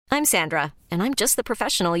I'm Sandra, and I'm just the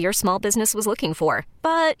professional your small business was looking for.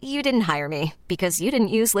 But you didn't hire me because you didn't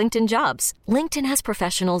use LinkedIn Jobs. LinkedIn has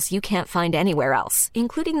professionals you can't find anywhere else,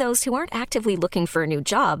 including those who aren't actively looking for a new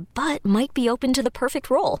job, but might be open to the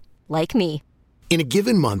perfect role, like me. In a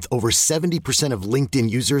given month, over 70% of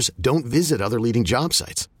LinkedIn users don't visit other leading job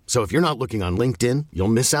sites. So if you're not looking on LinkedIn, you'll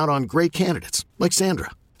miss out on great candidates like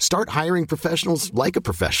Sandra. Start hiring professionals like a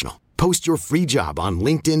professional. Post your free job on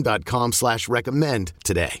linkedin.com/recommend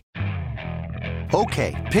today.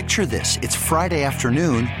 Okay, picture this. It's Friday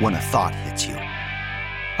afternoon when a thought hits you.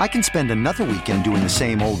 I can spend another weekend doing the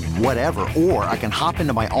same old whatever, or I can hop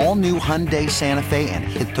into my all-new Hyundai Santa Fe and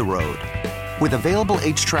hit the road. With available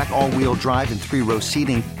H-Track all-wheel drive and 3-row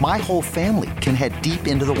seating, my whole family can head deep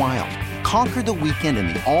into the wild. Conquer the weekend in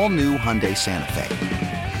the all-new Hyundai Santa Fe.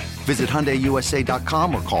 Visit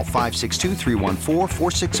HyundaiUSA.com or call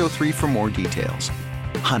 562-314-4603 for more details.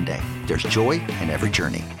 Hyundai, there's joy in every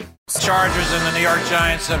journey. Chargers and the New York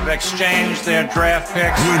Giants have exchanged their draft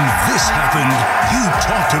picks. When this happened, you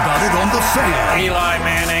talked about it on The Fan. Eli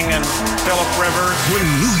Manning and Phillip Rivers. When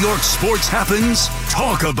New York sports happens,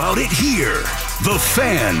 talk about it here. The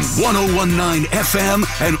Fan, 101.9 FM,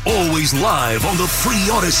 and always live on the free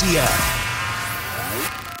Odyssey app.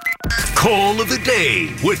 Call of the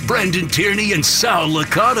Day with Brendan Tierney and Sal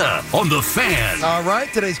Licata on The Fan. All right,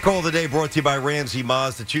 today's Call of the Day brought to you by Ramsey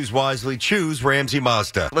Mazda. Choose wisely, choose Ramsey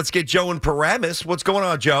Mazda. Let's get Joe in Paramus. What's going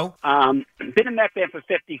on, Joe? Been a Met fan for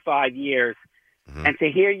 55 years, and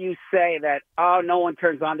to hear you say that, oh, no one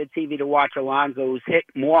turns on the TV to watch Alonso, who's hit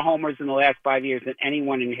more homers in the last 5 years than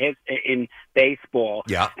anyone in baseball,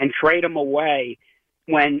 and trade him away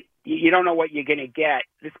when you don't know what you're going to get.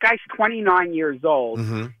 This guy's 29 years old.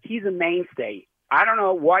 He's a mainstay. I don't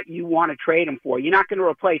know what you want to trade him for. You're not going to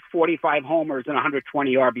replace 45 homers and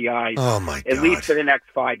 120 RBIs. Oh, my God. At least for the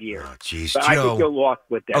next 5 years. Oh, jeez, But Joe. I think you're lost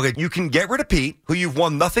with that. Okay, you can get rid of Pete, who you've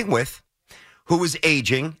won nothing with, who is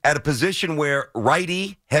aging at a position where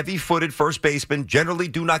righty, heavy-footed first basemen generally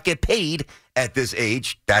do not get paid at this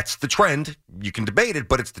age. That's the trend. You can debate it,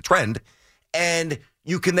 but it's the trend. And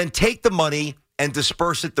you can then take the money and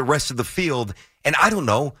disperse it the rest of the field, and I don't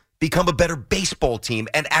know, become a better baseball team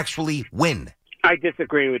and actually win. I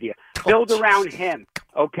disagree with you. Build around him,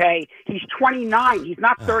 okay? He's 29. He's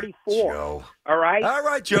not 34. Joe. All right? All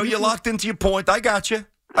right, Joe, you locked into your point. I got you.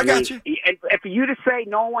 I got you. And for you to say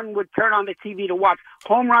no one would turn on the TV to watch,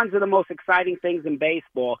 home runs are the most exciting things in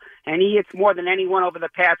baseball, and he hits more than anyone over the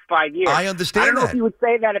past 5 years. I understand I don't know that. if he would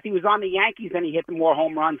say that if he was on the Yankees and he hit more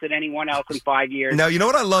home runs than anyone else in 5 years. Now, you know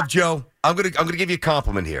what I love, Joe? I'm gonna give you a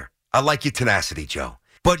compliment here. I like your tenacity, Joe.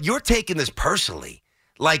 But you're taking this personally.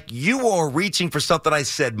 Like you are reaching for something I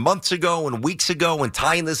said months ago and weeks ago and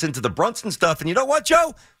tying this into the Brunson stuff. And you know what,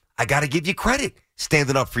 Joe? I got to give you credit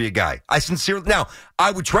standing up for your guy. I sincerely, now,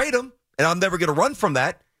 I would trade him, and I'm never going to run from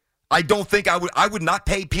that. I don't think I would not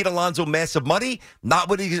pay Pete Alonso massive money, not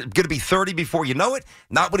when he's going to be 30 before you know it,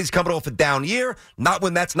 not when he's coming off a down year, not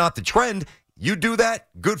when that's not the trend. You do that,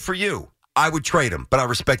 good for you. I would trade him, but I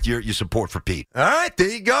respect your support for Pete. All right, there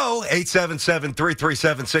you go.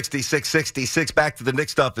 877-337-6666. Back to the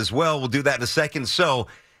Knicks stuff as well. We'll do that in a second. So,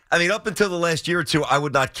 I mean, up until the last year or two, I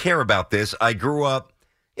would not care about this. I grew up,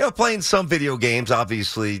 playing some video games.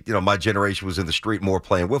 Obviously, my generation was in the street more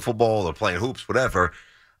playing wiffle ball or playing hoops, whatever.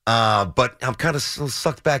 But I'm kind of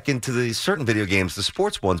sucked back into the certain video games, the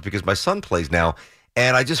sports ones, because my son plays now.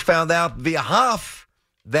 And I just found out via Hoff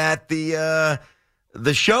that the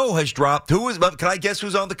show has dropped. Can I guess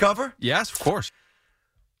who's on the cover? Yes, of course.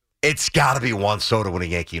 It's got to be Juan Soto in a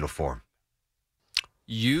Yankee uniform.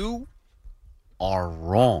 You are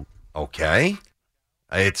wrong. Okay.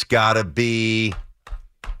 It's got to be...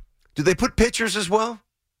 Do they put pitchers as well?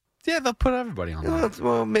 Yeah, they'll put everybody on that.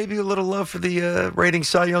 Well, maybe a little love for the reigning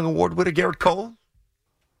Cy Young Award winner, Garrett Cole?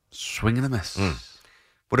 Swing and a miss.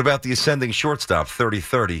 What about the ascending shortstop,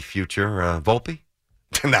 30-30, future Volpe?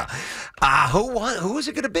 No. Who is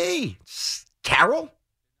it going to be? Carroll?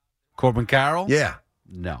 Corbin Carroll? Yeah.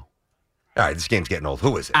 No. All right, this game's getting old.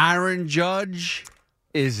 Who is it? Aaron Judge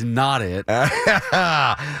is not it.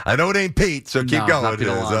 I know it ain't Pete, so keep going. It's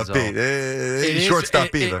not Pete. It ain't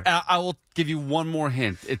shortstop either. I will give you one more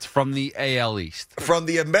hint. It's from the AL East. From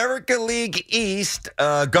the American League East,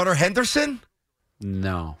 Gunnar Henderson?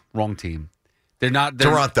 No, wrong team. They're not.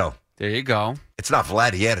 Toronto. There you go. It's not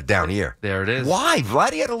Vlad. He had a down year. There it is. Why?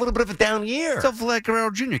 Vlad, he had a little bit of a down year. It's Vlad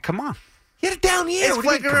Guerrero Jr. Come on. He had a down year. It's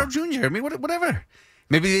Vlad Guerrero Jr. I mean, whatever.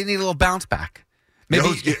 Maybe they need a little bounce back.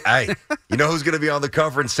 Maybe. Maybe. You know who's going to be on the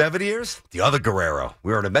cover in 7 years? The other Guerrero.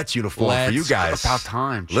 We were in a Mets uniform for you guys. About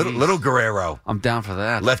time. Little Guerrero. I'm down for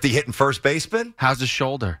that. Lefty hitting first baseman. How's his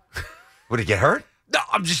shoulder? Would he get hurt? No,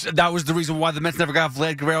 that was the reason why the Mets never got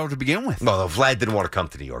Vlad Guerrero to begin with. No, Vlad didn't want to come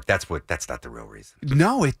to New York. That's not the real reason.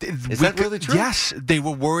 No, is that really true? Yes, they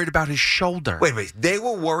were worried about his shoulder. Wait, they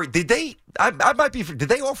were worried. Did they? I might be. Did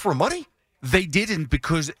they offer him money? They didn't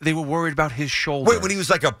because they were worried about his shoulder. Wait, when he was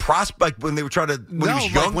like a prospect, when they were trying to, when he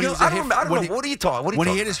was young? I don't know. What are you talking? When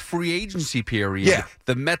he had his free agency period,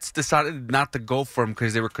 the Mets decided not to go for him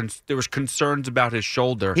because there was concerns about his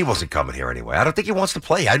shoulder. He wasn't coming here anyway. I don't think he wants to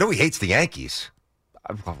play. I know he hates the Yankees.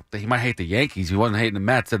 He might hate the Yankees. He wasn't hating the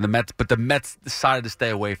Mets, but the Mets decided to stay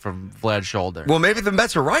away from Vlad's shoulder. Well, maybe the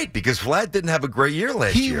Mets are right because Vlad didn't have a great year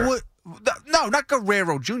last year. No, not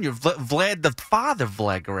Guerrero Jr. Vlad, the father,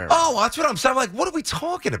 Vlad Guerrero. Oh, that's what I'm saying. Like, what are we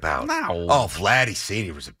talking about? No. Oh, Vladdy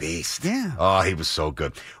Sr. was a beast. Yeah. Oh, he was so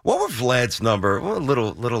good. What were Vlad's number? Well, a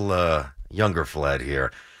little younger Vlad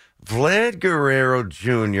here. Vlad Guerrero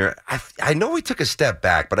Jr. I know he took a step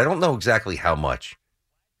back, but I don't know exactly how much.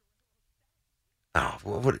 Oh,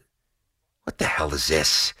 what the hell is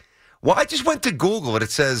this? Well, I just went to Google and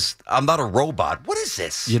it says I'm not a robot. What is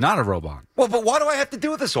this? You're not a robot. Well, but why do I have to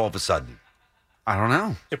do this all of a sudden? I don't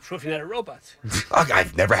know. You're proof you're not a robot.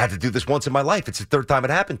 I've never had to do this once in my life. It's the third time it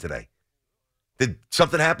happened today. Did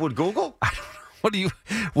something happen with Google? I don't know.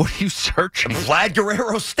 What are you searching? Vlad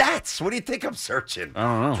Guerrero stats. What do you think I'm searching? I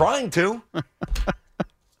don't know. Trying to.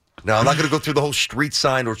 No, I'm not going to go through the whole street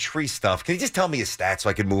sign or tree stuff. Can you just tell me his stats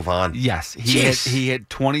so I can move on? Yes. He had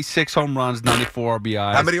 26 home runs, 94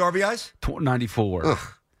 RBIs. How many RBIs? 94. Ugh.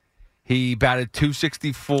 He batted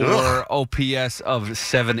 .264, OPS of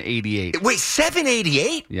 788. Wait,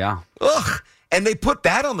 788? Yeah. Ugh. And they put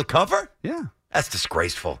that on the cover? Yeah. That's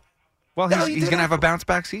disgraceful. Well, he's going to have a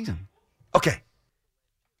bounce-back season. Okay.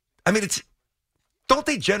 I mean, don't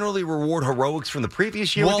they generally reward heroics from the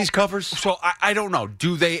previous year with these covers? So I don't know.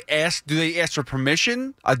 Do they ask for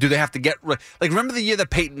permission? Do they have to get remember the year that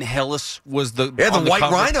Peyton Hillis was the white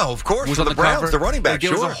cover? rhino, of course, was for on the Browns, cover? the running back.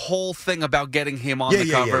 There was a whole thing about getting him on the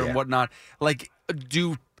cover and whatnot.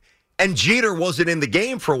 And Jeter wasn't in the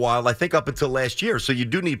game for a while, I think, up until last year. So you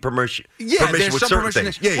do need permission. Yeah, permission with certain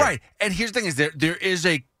things. Right. And here's the thing: is there is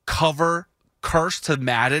a cover curse to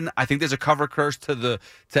Madden. I think there's a cover curse to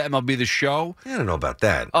MLB The Show. I don't know about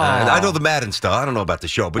that. I know the Madden stuff. I don't know about the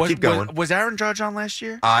show, but keep going. Was Aaron Judge on last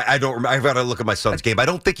year? I don't remember. I've got to look at my son's game. I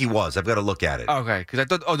don't think he was. I've got to look at it. Okay, because I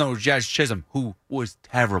thought, it was Jazz Chisholm, who was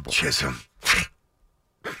terrible. Chisholm.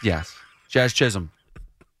 Yes, Jazz Chisholm.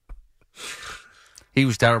 He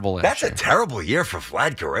was terrible last year. That's a terrible year for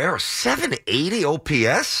Vlad Guerrero. 780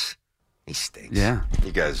 OPS? He stinks. Yeah.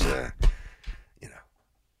 You guys,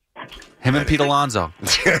 Him and Pete Alonso.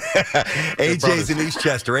 AJ's in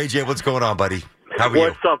Eastchester. AJ, what's going on, buddy? How are you?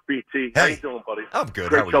 What's up, BT? How you doing, buddy? I'm good.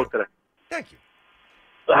 Great How are show you? today. Thank you.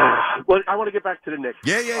 Well, I want to get back to the Knicks.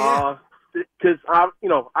 Yeah. Because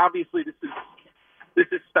obviously this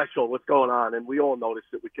is special. What's going on, and we all notice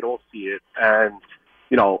it. We can all see it, and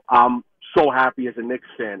I'm so happy as a Knicks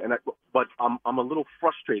fan, but I'm a little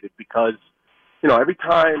frustrated because every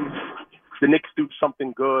time the Knicks do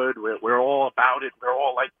something good, we're all about it. We're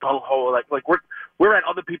all like gung ho, like we're at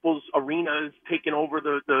other people's arenas, taking over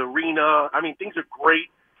the arena. I mean, things are great,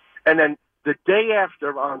 and then the day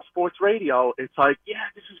after on sports radio, it's like, yeah,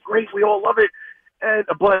 this is great. We all love it,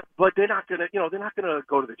 but they're not gonna go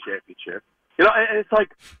to the championship. And it's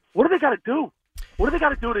like, what do they got to do? What do they got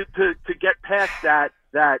to do to get past that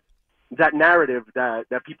narrative that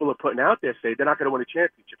people are putting out there, say they're not going to win a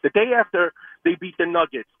championship? The day after they beat the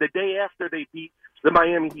Nuggets, the day after they beat the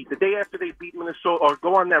Miami Heat, the day after they beat Minnesota, or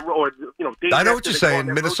go on that road, I know what you're saying.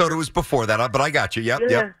 Minnesota was before that, but I got you.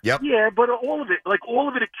 Yep. Yeah, but all of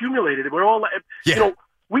it accumulated. We're all,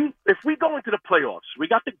 if we go into the playoffs, we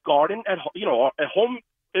got the Garden at home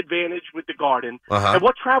advantage with the Garden, and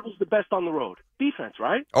what travels the best on the road? Defense,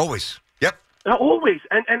 right? Always. Yep. Always.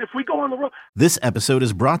 And if we go on the road. This episode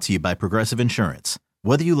is brought to you by Progressive Insurance.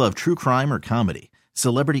 Whether you love true crime or comedy,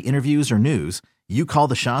 celebrity interviews or news, you call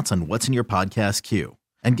the shots on what's in your podcast queue.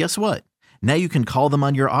 And guess what? Now you can call them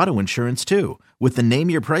on your auto insurance too with the Name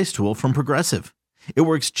Your Price tool from Progressive. It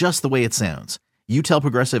works just the way it sounds. You tell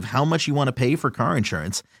Progressive how much you want to pay for car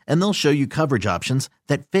insurance, and they'll show you coverage options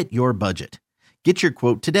that fit your budget. Get your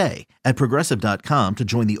quote today at Progressive.com to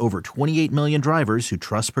join the over 28 million drivers who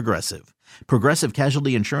trust Progressive. Progressive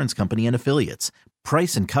Casualty Insurance Company and Affiliates.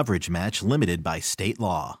 Price and coverage match limited by state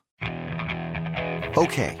law.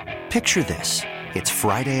 Okay, picture this. It's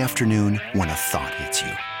Friday afternoon when a thought hits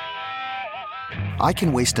you. I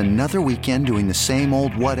can waste another weekend doing the same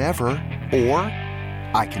old whatever, or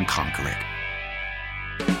I can conquer it.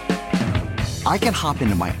 I can hop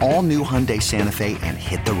into my all-new Hyundai Santa Fe and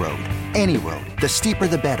hit the road. Any road. The steeper,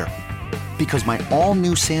 the better. Because my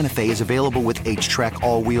all-new Santa Fe is available with H-Track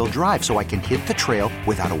all-wheel drive, so I can hit the trail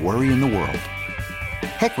without a worry in the world.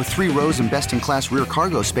 Heck, with 3 rows and best-in-class rear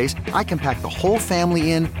cargo space, I can pack the whole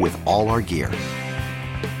family in with all our gear.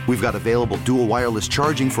 We've got available dual wireless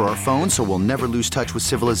charging for our phones, so we'll never lose touch with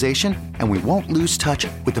civilization, and we won't lose touch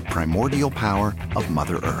with the primordial power of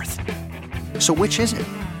Mother Earth. So which is it?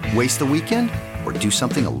 Waste the weekend or do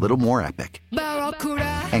something a little more epic?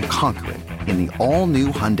 And conquer it in the all-new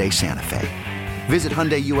Hyundai Santa Fe. Visit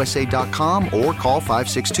HyundaiUSA.com or call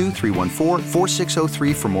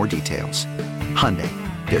 562-314-4603 for more details. Hyundai,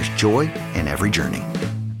 there's joy in every journey.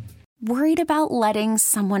 Worried about letting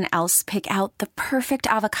someone else pick out the perfect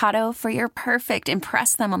avocado for your perfect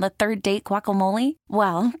impress them on the third date guacamole?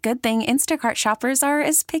 Well, good thing Instacart shoppers are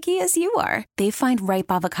as picky as you are. They find ripe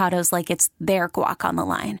avocados like it's their guac on the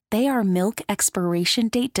line. They are milk expiration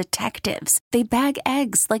date detectives. They bag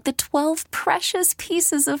eggs like the 12 precious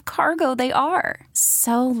pieces of cargo they are.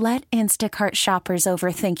 So let Instacart shoppers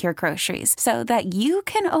overthink your groceries so that you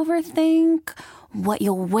can overthink what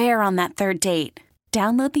you'll wear on that third date.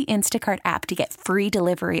 Download the Instacart app to get free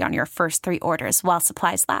delivery on your first 3 orders while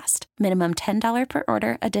supplies last. Minimum $10 per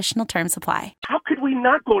order. Additional terms apply. How could we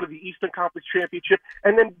not go to the Eastern Conference Championship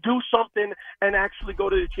and then do something and actually go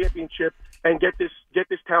to the championship and get this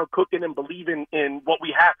town cooking and believe in what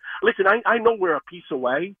we have? Listen, I know we're a piece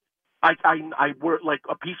away. We're like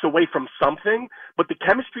a piece away from something, but the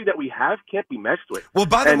chemistry that we have can't be messed with. Well,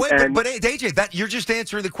 by the way, but AJ, that you're just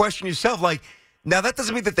answering the question yourself. Like, now, that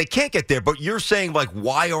doesn't mean that they can't get there, but you're saying, like,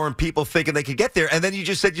 why aren't people thinking they could get there? And then you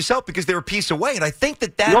just said yourself, because they're a piece away. And I think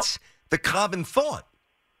that's the common thought.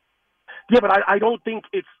 Yeah, but I don't think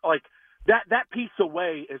it's like that piece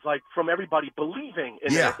away is like from everybody believing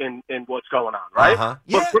in what's going on, right? Uh-huh.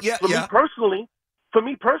 For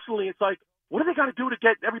me personally, it's like, what do they got to do to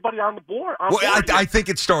get everybody on the board? I think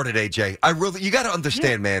it started, AJ. You got to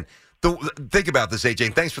understand, man. Think about this, AJ,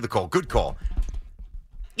 and thanks for the call. Good call.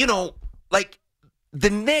 You know, like, the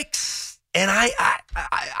Knicks, and I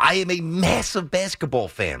am a massive basketball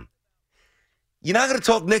fan. You're not going to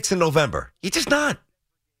talk Knicks in November. You're just not.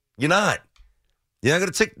 You're not. You're not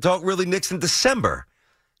going to talk really Knicks in December.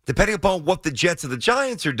 Depending upon what the Jets or the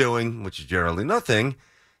Giants are doing, which is generally nothing,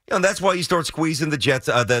 and that's why you start squeezing the Jets,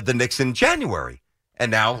 the Knicks in January. And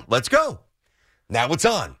now, let's go. Now it's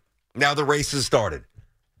on. Now the race has started.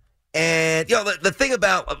 And, the thing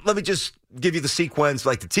about, let me just give you the sequence,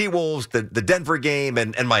 like the T-Wolves, the Denver game,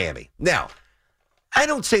 and Miami. Now, I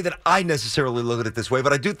don't say that I necessarily look at it this way,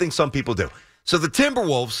 but I do think some people do. So the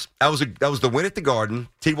Timberwolves, that was the win at the Garden.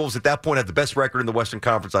 T-Wolves at that point had the best record in the Western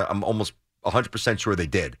Conference. I'm almost 100% sure they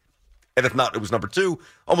did. And if not, it was number 2,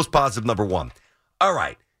 almost positive number 1. All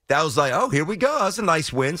right. That was like, oh, here we go. That's a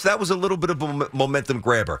nice win. So that was a little bit of a momentum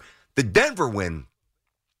grabber. The Denver win,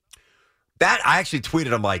 that I actually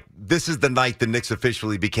tweeted, I'm like, this is the night the Knicks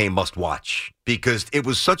officially became must-watch because it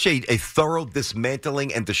was such a thorough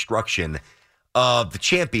dismantling and destruction of the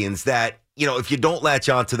champions that, if you don't latch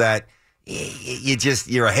on to that,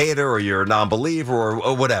 you're a hater or you're a non-believer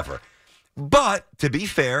or whatever. But to be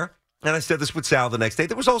fair, and I said this with Sal the next day,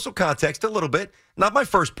 there was also context a little bit. Not my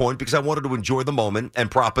first point because I wanted to enjoy the moment and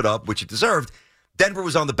prop it up, which it deserved. Denver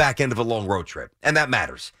was on the back end of a long road trip, and that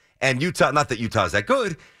matters. And Utah, not that Utah's that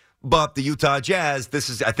good, but the Utah Jazz, this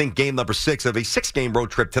is, I think, game number 6 of a 6-game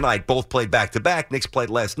road trip tonight. Both played back-to-back. Knicks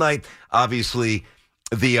played last night. Obviously,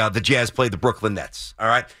 the Jazz played the Brooklyn Nets. All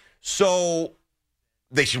right? So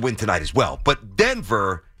they should win tonight as well. But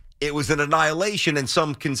Denver, it was an annihilation, and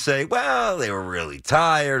some can say, well, they were really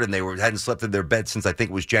tired, and they hadn't slept in their bed since I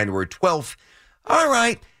think it was January 12th. All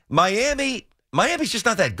right. Miami's just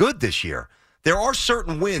not that good this year. There are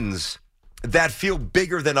certain wins that feel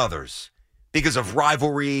bigger than others because of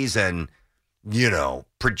rivalries and,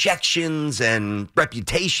 projections and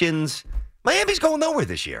reputations. Miami's going nowhere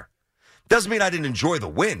this year. Doesn't mean I didn't enjoy the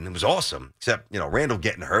win. It was awesome, except, Randall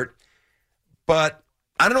getting hurt. But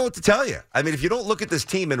I don't know what to tell you. I mean, if you don't look at this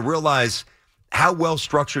team and realize how well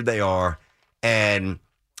structured they are and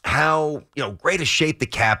how, great a shape the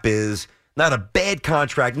cap is, not a bad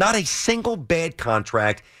contract, not a single bad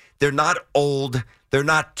contract. They're not old. They're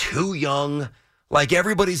not too young. Like,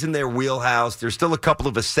 everybody's in their wheelhouse. There's still a couple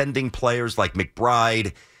of ascending players like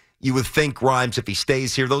McBride. You would think Grimes, if he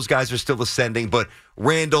stays here, those guys are still ascending. But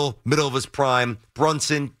Randall, middle of his prime.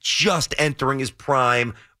 Brunson, just entering his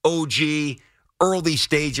prime. OG, early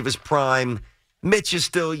stage of his prime. Mitch is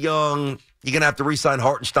still young. You're going to have to re-sign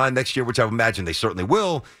Hartenstein next year, which I would imagine they certainly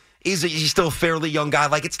will. He's still a fairly young guy.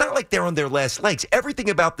 Like, it's not like they're on their last legs. Everything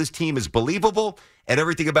about this team is believable, and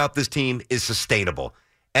everything about this team is sustainable.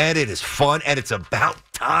 And it is fun, and it's about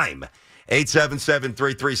time.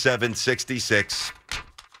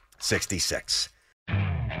 877-337-6666.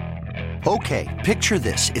 Okay, picture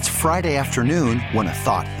this. It's Friday afternoon when a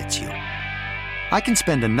thought hits you. I can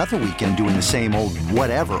spend another weekend doing the same old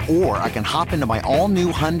whatever, or I can hop into my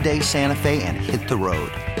all-new Hyundai Santa Fe and hit the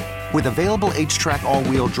road. With available H-Track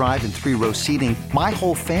all-wheel drive and 3-row seating, my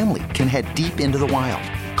whole family can head deep into the wild.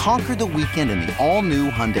 Conquer the weekend in the all-new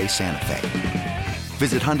Hyundai Santa Fe.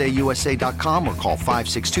 Visit HyundaiUSA.com or call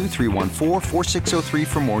 562-314-4603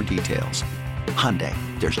 for more details. Hyundai,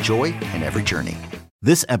 there's joy in every journey.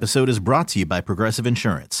 This episode is brought to you by Progressive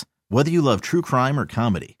Insurance. Whether you love true crime or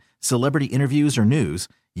comedy, celebrity interviews or news,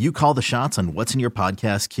 you call the shots on what's in your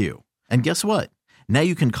podcast queue. And guess what? Now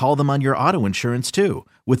you can call them on your auto insurance too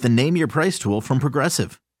with the Name Your Price tool from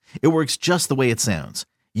Progressive. It works just the way it sounds.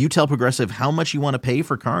 You tell Progressive how much you want to pay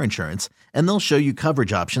for car insurance, and they'll show you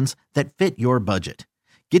coverage options that fit your budget.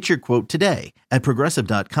 Get your quote today at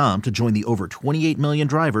Progressive.com to join the over 28 million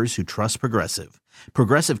drivers who trust Progressive.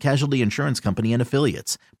 Progressive Casualty Insurance Company and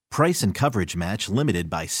Affiliates. Price and coverage match limited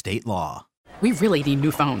by state law. We really need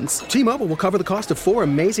new phones. T-Mobile will cover the cost of 4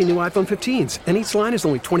 amazing new iPhone 15s, and each line is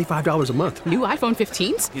only $25 a month. New iPhone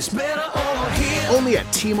 15s? It's better over here. Only at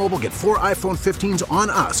T-Mobile, get 4 iPhone 15s on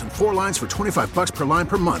us and 4 lines for $25 per line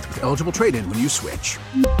per month with eligible trade-in when you switch.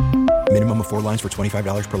 Minimum of 4 lines for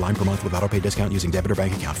 $25 per line per month with autopay discount using debit or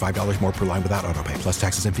bank account. $5 more per line without autopay, plus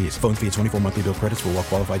taxes and fees. Phone fee at 24 monthly bill credits for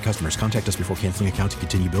well-qualified customers. Contact us before canceling account to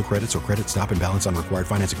continue bill credits or credit stop and balance on required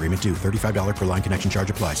finance agreement due. $35 per line connection charge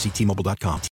applies. See T-Mobile.com.